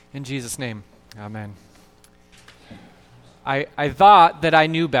In Jesus' name, amen. I thought that I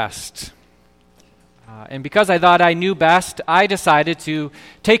knew best. And because I thought I knew best, I decided to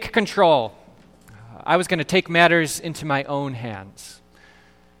take control. I was going to take matters into my own hands.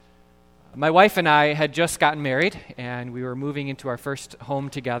 My wife and I had just gotten married, and we were moving into our first home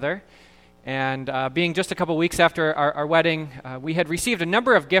together. And being just a couple weeks after our wedding, we had received a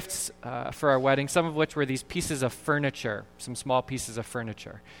number of gifts for our wedding, some of which were these pieces of furniture, some small pieces of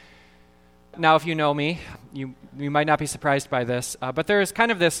furniture. Now, if you know me, you might not be surprised by this, but there is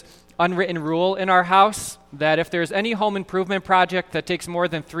kind of this unwritten rule in our house that if there's any home improvement project that takes more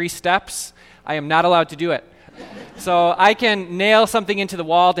than 3 steps, I am not allowed to do it. So I can nail something into the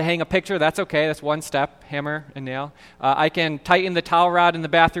wall to hang a picture. That's okay. That's 1 step, hammer and nail. I can tighten the towel rod in the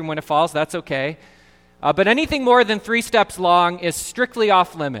bathroom when it falls. That's okay. But anything more than 3 steps long is strictly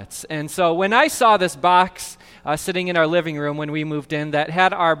off limits. And so when I saw this box sitting in our living room when we moved in that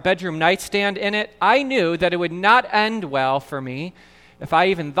had our bedroom nightstand in it, I knew that it would not end well for me if I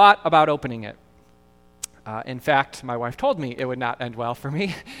even thought about opening it. In fact, my wife told me it would not end well for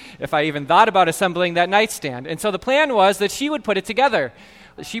me if I even thought about assembling that nightstand. And so the plan was that she would put it together.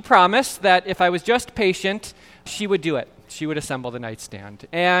 She promised that if I was just patient, she would do it. She would assemble the nightstand.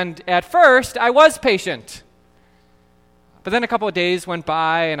 And at first, I was patient. But then a couple of days went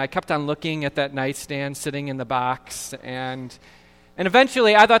by, and I kept on looking at that nightstand sitting in the box. And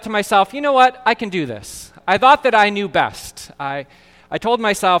eventually, I thought to myself, you know what? I can do this. I thought that I knew best. I told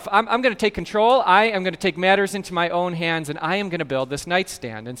myself, I'm going to take control. I am going to take matters into my own hands, and I am going to build this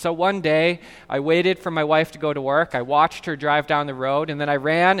nightstand. And so one day, I waited for my wife to go to work. I watched her drive down the road, and then I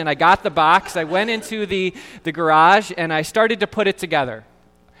ran, and I got the box. I went into the garage, and I started to put it together.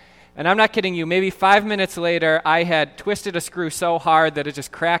 And I'm not kidding you, maybe 5 minutes later, I had twisted a screw so hard that it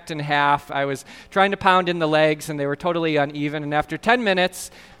just cracked in half. I was trying to pound in the legs, and they were totally uneven. And after 10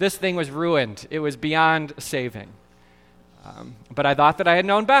 minutes, this thing was ruined. It was beyond saving. But I thought that I had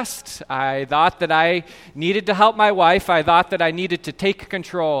known best. I thought that I needed to help my wife. I thought that I needed to take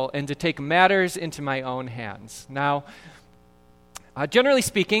control and to take matters into my own hands. Now, generally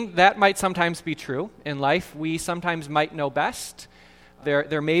speaking, that might sometimes be true in life. We sometimes might know best.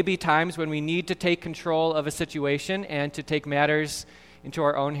 There may be times when we need to take control of a situation and to take matters into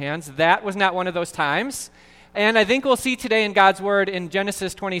our own hands. That was not one of those times. And I think we'll see today in God's Word in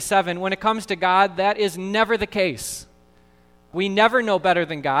Genesis 27, when it comes to God, that is never the case. We never know better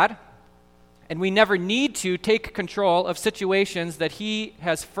than God, and we never need to take control of situations that He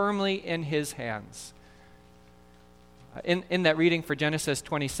has firmly in His hands. In that reading for Genesis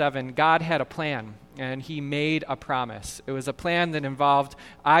 27, God had a plan, and He made a promise. It was a plan that involved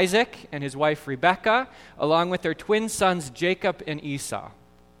Isaac and his wife Rebekah, along with their twin sons Jacob and Esau.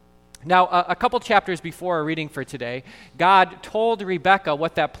 Now, a couple chapters before our reading for today, God told Rebekah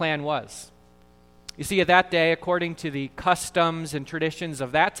what that plan was. You see, at that day, according to the customs and traditions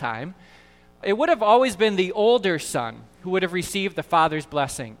of that time, it would have always been the older son who would have received the father's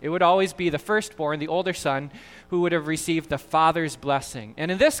blessing. It would always be the firstborn, the older son, who would have received the father's blessing.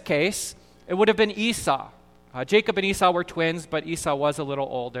 And in this case, it would have been Esau. Jacob and Esau were twins, but Esau was a little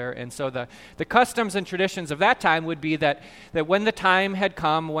older. And so the customs and traditions of that time would be that when the time had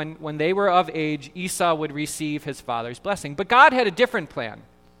come, when they were of age, Esau would receive his father's blessing. But God had a different plan.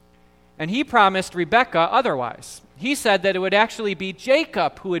 And He promised Rebekah otherwise. He said that it would actually be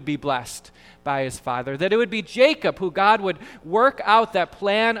Jacob who would be blessed by his father, that it would be Jacob who God would work out that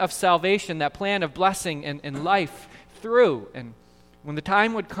plan of salvation, that plan of blessing and life through. And when the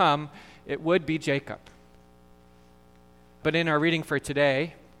time would come, it would be Jacob. But in our reading for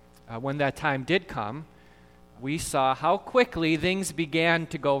today, when that time did come, we saw how quickly things began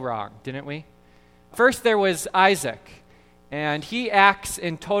to go wrong, didn't we? First, there was Isaac. And he acts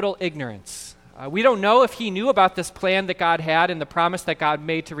in total ignorance. We don't know if he knew about this plan that God had and the promise that God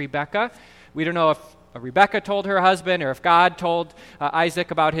made to Rebekah. We don't know if Rebekah told her husband or if God told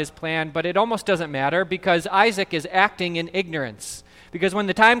Isaac about his plan, but it almost doesn't matter because Isaac is acting in ignorance. Because when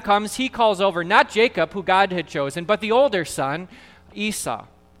the time comes, he calls over not Jacob, who God had chosen, but the older son, Esau.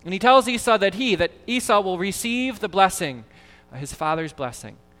 And he tells Esau that Esau will receive the blessing, his father's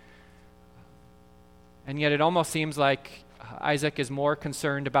blessing. And yet it almost seems like Isaac is more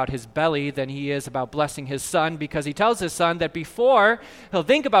concerned about his belly than he is about blessing his son, because he tells his son that before he'll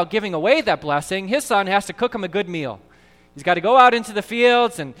think about giving away that blessing, his son has to cook him a good meal. He's got to go out into the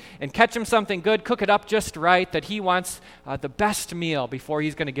fields and catch him something good, cook it up just right, that he wants the best meal before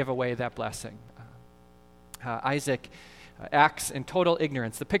he's going to give away that blessing. Isaac acts in total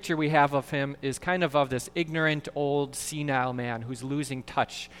ignorance. The picture we have of him is kind of this ignorant, old, senile man who's losing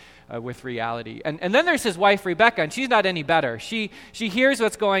touch with reality. And then there's his wife, Rebekah, and she's not any better. She hears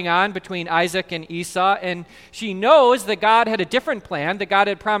what's going on between Isaac and Esau, and she knows that God had a different plan, that God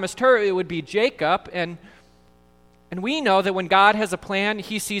had promised her it would be Jacob, and we know that when God has a plan,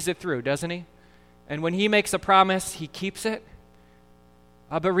 he sees it through, doesn't he? And when he makes a promise, he keeps it.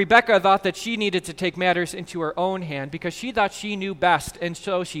 But Rebekah thought that she needed to take matters into her own hand because she thought she knew best. And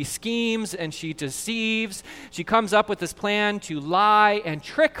so she schemes and she deceives. She comes up with this plan to lie and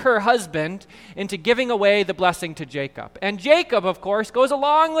trick her husband into giving away the blessing to Jacob. And Jacob, of course, goes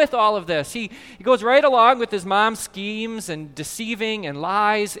along with all of this. He goes right along with his mom's schemes and deceiving and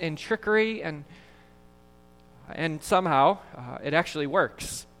lies and trickery. And somehow it actually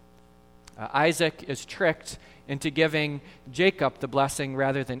works. Isaac is tricked into giving Jacob the blessing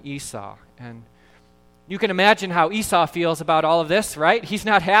rather than Esau. And you can imagine how Esau feels about all of this, right? He's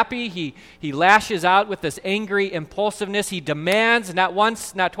not happy. He lashes out with this angry impulsiveness. He demands not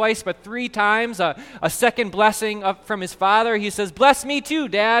once, not twice, but 3 times a second blessing from his father. He says, "Bless me too,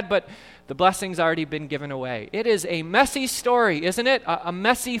 Dad," but the blessing's already been given away. It is a messy story, isn't it? A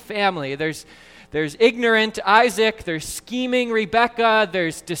messy family. There's ignorant Isaac, there's scheming Rebekah,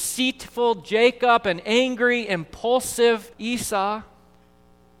 there's deceitful Jacob, and angry, impulsive Esau.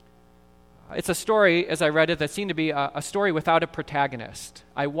 It's a story, as I read it, that seemed to be a story without a protagonist.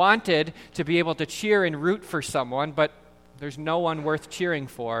 I wanted to be able to cheer and root for someone, but there's no one worth cheering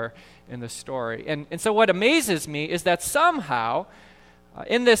for in the story. And so what amazes me is that somehow,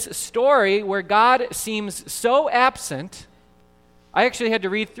 in this story where God seems so absent, I actually had to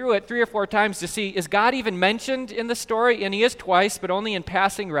read through it 3 or 4 times to see, is God even mentioned in the story? And he is twice, but only in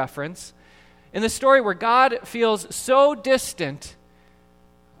passing reference. In the story where God feels so distant,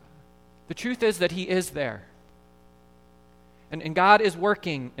 the truth is that he is there. And God is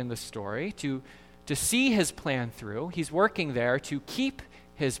working in the story to see his plan through. He's working there to keep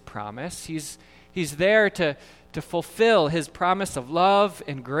his promise. He's there to fulfill his promise of love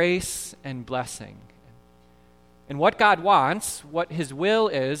and grace and blessing. And what God wants, what his will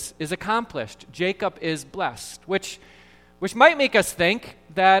is accomplished. Jacob is blessed, which might make us think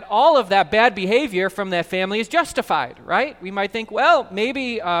that all of that bad behavior from that family is justified, right? We might think, well,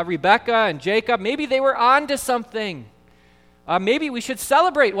 maybe Rebekah and Jacob, maybe they were on to something. Maybe we should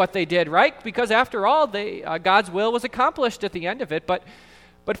celebrate what they did, right? Because after all, God's will was accomplished at the end of it.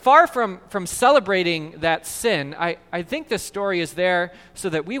 But far from celebrating that sin, I think this story is there so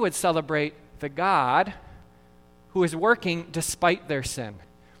that we would celebrate the God who is working despite their sin.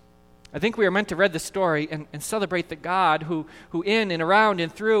 I think we are meant to read the story and celebrate the God who in and around and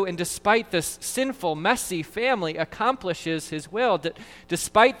through and despite this sinful, messy family accomplishes his will.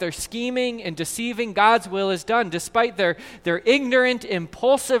 Despite their scheming and deceiving, God's will is done. Despite their ignorant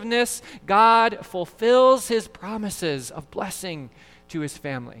impulsiveness, God fulfills his promises of blessing to his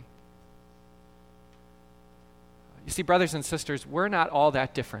family. You see, brothers and sisters, we're not all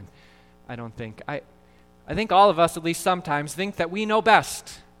that different, I don't think. I think all of us, at least sometimes, think that we know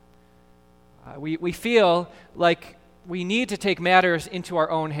best. We feel like we need to take matters into our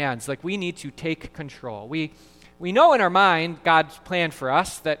own hands, like we need to take control. We know in our mind God's plan for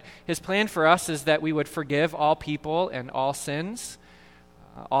us, that his plan for us is that we would forgive all people and all sins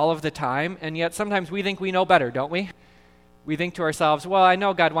all of the time, and yet sometimes we think we know better, don't we? We think to ourselves, well, I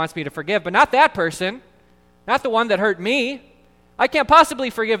know God wants me to forgive, but not that person, not the one that hurt me. I can't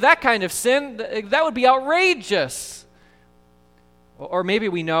possibly forgive that kind of sin. That would be outrageous. Or maybe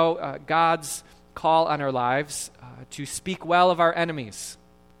we know God's call on our lives to speak well of our enemies.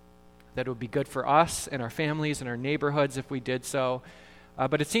 That it would be good for us and our families and our neighborhoods if we did so.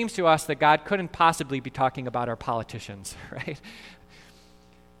 But it seems to us that God couldn't possibly be talking about our politicians, right?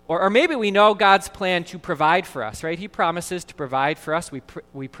 Or maybe we know God's plan to provide for us, right? He promises to provide for us.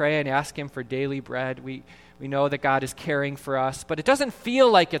 We pray and ask him for daily bread. We know that God is caring for us, but it doesn't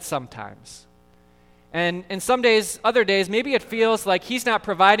feel like it sometimes. And some days, other days, maybe it feels like he's not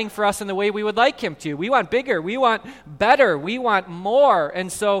providing for us in the way we would like him to. We want bigger, we want better, we want more.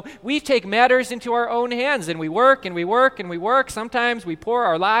 And so we take matters into our own hands, and we work and we work and we work. Sometimes we pour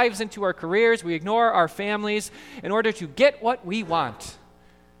our lives into our careers, we ignore our families in order to get what we want.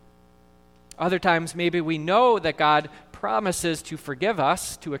 Other times, maybe we know that God promises to forgive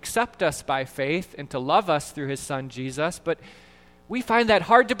us, to accept us by faith, and to love us through his son Jesus, but we find that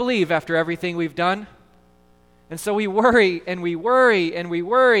hard to believe after everything we've done. And so we worry and we worry and we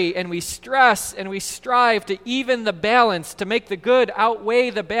worry and we stress and we strive to even the balance, to make the good outweigh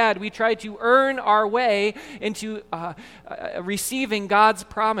the bad. We try to earn our way into receiving God's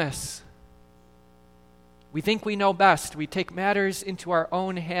promise. We think we know best. We take matters into our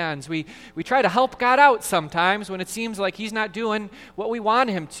own hands. We try to help God out sometimes when it seems like he's not doing what we want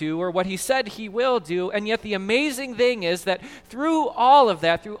him to or what he said he will do. And yet the amazing thing is that through all of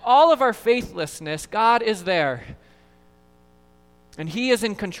that, through all of our faithlessness, God is there. And he is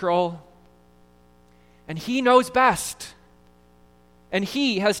in control. And he knows best. And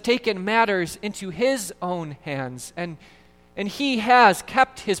he has taken matters into his own hands. And he has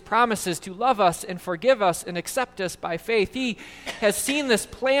kept his promises to love us and forgive us and accept us by faith. He has seen this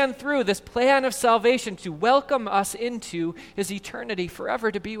plan through, this plan of salvation to welcome us into his eternity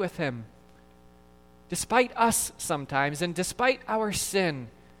forever to be with him. Despite us sometimes and despite our sin,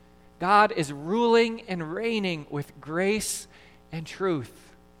 God is ruling and reigning with grace and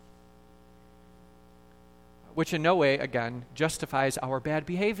truth, which in no way, again, justifies our bad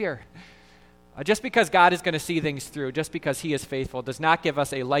behavior. Just because God is going to see things through, just because he is faithful, does not give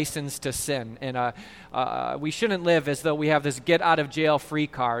us a license to sin. And we shouldn't live as though we have this get-out-of-jail-free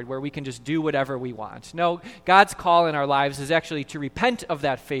card where we can just do whatever we want. No, God's call in our lives is actually to repent of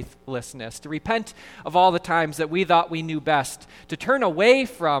that faithlessness, to repent of all the times that we thought we knew best, to turn away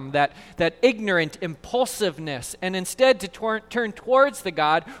from that ignorant impulsiveness, and instead to turn towards the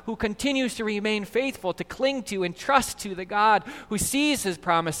God who continues to remain faithful, to cling to and trust to the God who sees his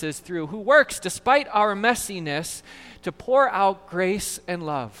promises through, who works despite our messiness to pour out grace and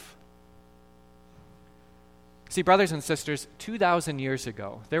love. See, brothers and sisters, 2,000 years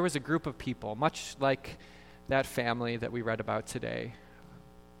ago, there was a group of people, much like that family that we read about today.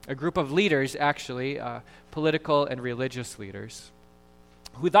 A group of leaders, actually, political and religious leaders,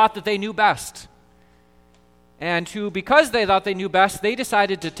 who thought that they knew best. And who, because they thought they knew best, they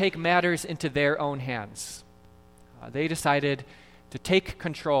decided to take matters into their own hands. They decided to take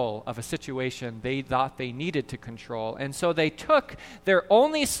control of a situation they thought they needed to control. And so they took their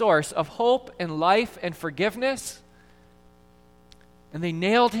only source of hope and life and forgiveness, and they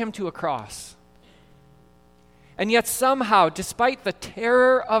nailed him to a cross. And yet somehow, despite the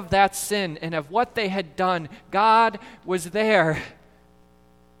terror of that sin and of what they had done, God was there.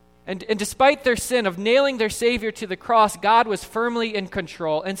 And despite their sin of nailing their Savior to the cross, God was firmly in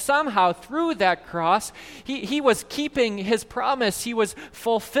control. And somehow, through that cross, he was keeping his promise. He was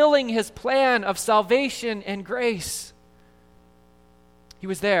fulfilling his plan of salvation and grace. He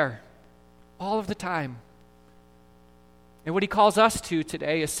was there all of the time. And what he calls us to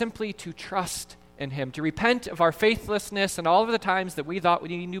today is simply to trust in him, to repent of our faithlessness and all of the times that we thought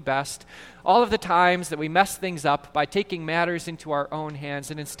we knew best, all of the times that we messed things up by taking matters into our own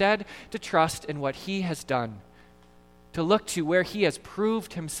hands, and instead to trust in what he has done, to look to where he has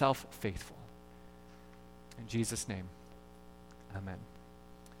proved himself faithful. In Jesus' name, amen.